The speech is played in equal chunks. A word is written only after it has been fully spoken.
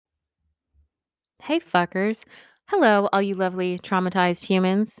Hey, fuckers. Hello, all you lovely traumatized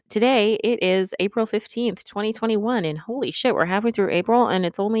humans. Today it is April 15th, 2021, and holy shit, we're halfway through April and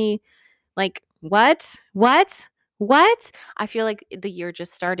it's only like, what? What? What? I feel like the year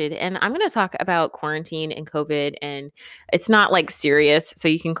just started, and I'm going to talk about quarantine and COVID, and it's not like serious, so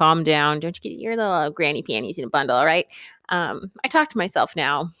you can calm down. Don't you get your little granny panties in a bundle, all right? I talk to myself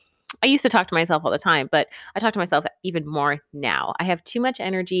now. I used to talk to myself all the time, but I talk to myself even more now. I have too much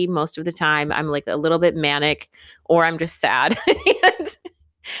energy most of the time. I'm like a little bit manic or I'm just sad. And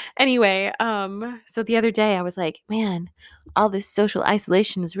anyway, so the other day I was like, man, all this social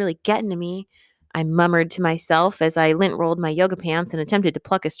isolation is really getting to me. I murmured to myself as I lint rolled my yoga pants and attempted to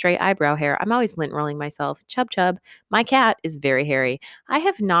pluck a stray eyebrow hair. I'm always lint rolling myself. Chub chub. My cat is very hairy. I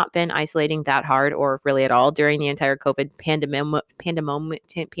have not been isolating that hard or really at all during the entire COVID pandemic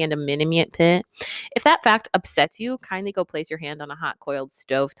pit. If that fact upsets you, kindly go place your hand on a hot coiled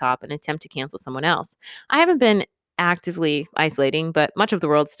stove top and attempt to cancel someone else. I haven't been actively isolating, but much of the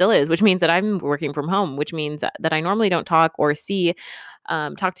world still is, which means that I'm working from home, which means that I normally don't talk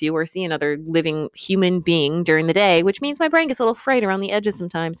to you or see another living human being during the day, which means my brain gets a little frayed around the edges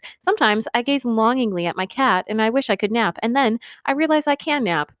sometimes. Sometimes I gaze longingly at my cat and I wish I could nap. And then I realize I can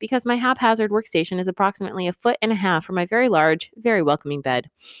nap because my haphazard workstation is approximately a foot and a half from my very large, very welcoming bed.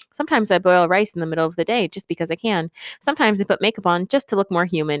 Sometimes I boil rice in the middle of the day just because I can. Sometimes I put makeup on just to look more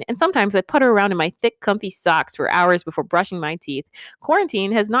human. And sometimes I putter around in my thick, comfy socks for hours before brushing my teeth.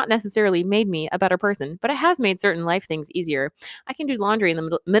 Quarantine has not necessarily made me a better person, but it has made certain life things easier. I can do laundry in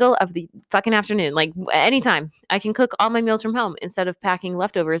the middle of the fucking afternoon, like anytime. I can cook all my meals from home instead of packing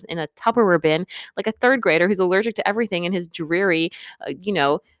leftovers in a Tupperware bin like a third grader who's allergic to everything in his dreary,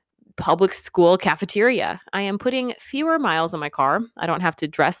 public school cafeteria. I am putting fewer miles on my car. I don't have to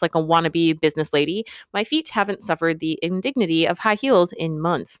dress like a wannabe business lady. My feet haven't suffered the indignity of high heels in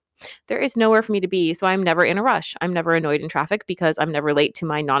months. There is nowhere for me to be, so I'm never in a rush. I'm never annoyed in traffic because I'm never late to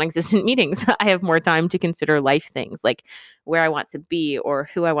my non existent meetings. I have more time to consider life things like where I want to be or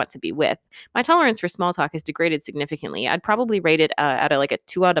who I want to be with. My tolerance for small talk has degraded significantly. I'd probably rate it at like a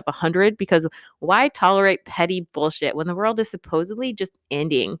 2 out of 100 because why tolerate petty bullshit when the world is supposedly just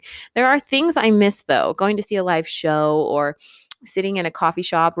ending? There are things I miss though, going to see a live show or sitting in a coffee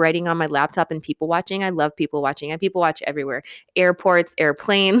shop, writing on my laptop and people watching. I love people watching. I people watch everywhere. Airports,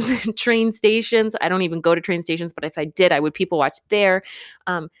 airplanes, train stations. I don't even go to train stations, but if I did, I would people watch there.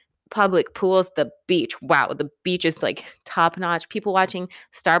 Um, Public pools, the beach. Wow, the beach is like top notch. People watching.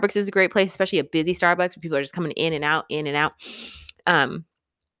 Starbucks is a great place, especially a busy Starbucks where people are just coming in and out, in and out. Um,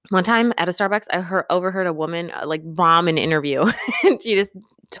 One time at a Starbucks, overheard a woman like bomb an interview, and she just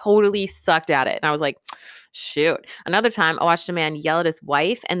totally sucked at it. And I was like, shoot. Another time, I watched a man yell at his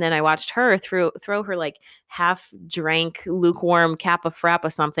wife, and then I watched her throw her like half drank lukewarm Kappa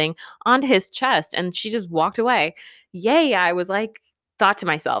Frappa something onto his chest, and she just walked away. Yay! I was like, thought to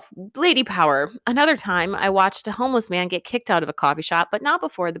myself, lady power. Another time, I watched a homeless man get kicked out of a coffee shop, but not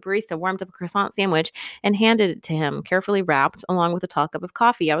before the barista warmed up a croissant sandwich and handed it to him, carefully wrapped, along with a tall cup of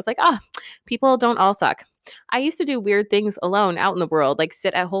coffee. I was like, people don't all suck. I used to do weird things alone out in the world, like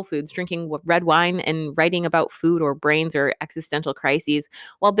sit at Whole Foods drinking red wine and writing about food or brains or existential crises,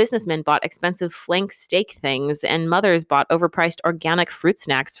 while businessmen bought expensive flank steak things and mothers bought overpriced organic fruit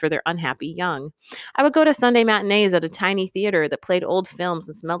snacks for their unhappy young. I would go to Sunday matinees at a tiny theater that played old films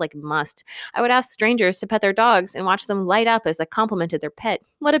and smelled like must. I would ask strangers to pet their dogs and watch them light up as I complimented their pet.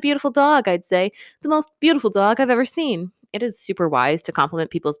 What a beautiful dog, I'd say. The most beautiful dog I've ever seen. It is super wise to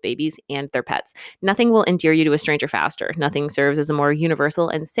compliment people's babies and their pets. Nothing will endear you to a stranger faster. Nothing serves as a more universal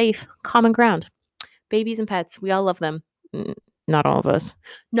and safe common ground. Babies and pets, we all love them. Not all of us.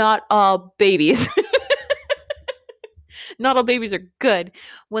 Not all babies. Not all babies are good.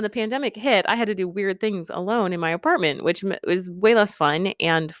 When the pandemic hit, I had to do weird things alone in my apartment, which was way less fun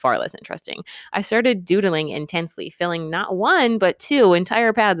and far less interesting. I started doodling intensely, filling not one, but two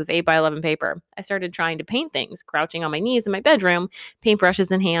entire pads of 8 by 11 paper. I started trying to paint things, crouching on my knees in my bedroom,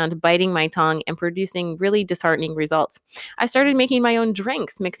 paintbrushes in hand, biting my tongue, and producing really disheartening results. I started making my own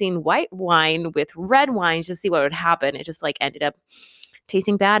drinks, mixing white wine with red wine just to see what would happen. It just like ended up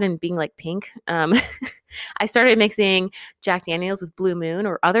tasting bad and being like pink. I started mixing Jack Daniels with Blue Moon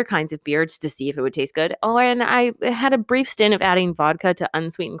or other kinds of beer just to see if it would taste good. Oh, and I had a brief stint of adding vodka to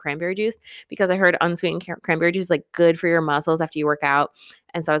unsweetened cranberry juice because I heard unsweetened cranberry juice is like good for your muscles after you work out.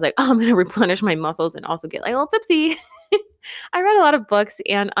 And so I was like, I'm going to replenish my muscles and also get like a little tipsy. I read a lot of books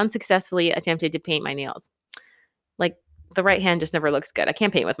and unsuccessfully attempted to paint my nails. Like the right hand just never looks good. I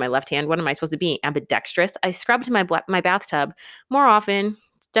can't paint with my left hand. What am I supposed to be? Ambidextrous. I scrubbed my bathtub more often,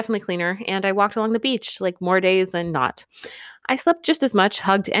 definitely cleaner, and I walked along the beach like more days than not. I slept just as much,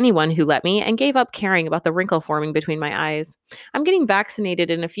 hugged anyone who let me, and gave up caring about the wrinkle forming between my eyes. I'm getting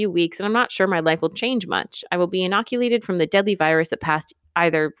vaccinated in a few weeks, and I'm not sure my life will change much. I will be inoculated from the deadly virus that passed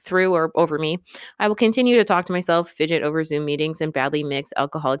either through or over me. I will continue to talk to myself, fidget over Zoom meetings, and badly mix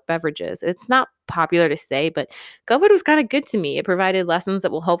alcoholic beverages. It's not popular to say, but COVID was kind of good to me. It provided lessons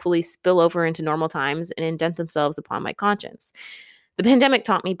that will hopefully spill over into normal times and indent themselves upon my conscience. The pandemic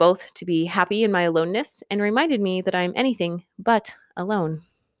taught me both to be happy in my aloneness and reminded me that I'm anything but alone.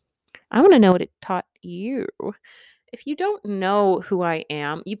 I want to know what it taught you. If you don't know who I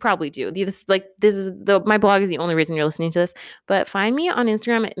am, you probably do. This is the my blog is the only reason you're listening to this. But find me on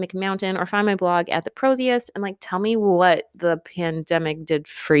Instagram at McMountain or find my blog at the Prosiest and tell me what the pandemic did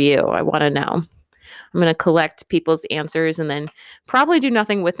for you. I want to know. I'm gonna collect people's answers and then probably do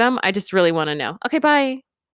nothing with them. I just really want to know. Okay, bye.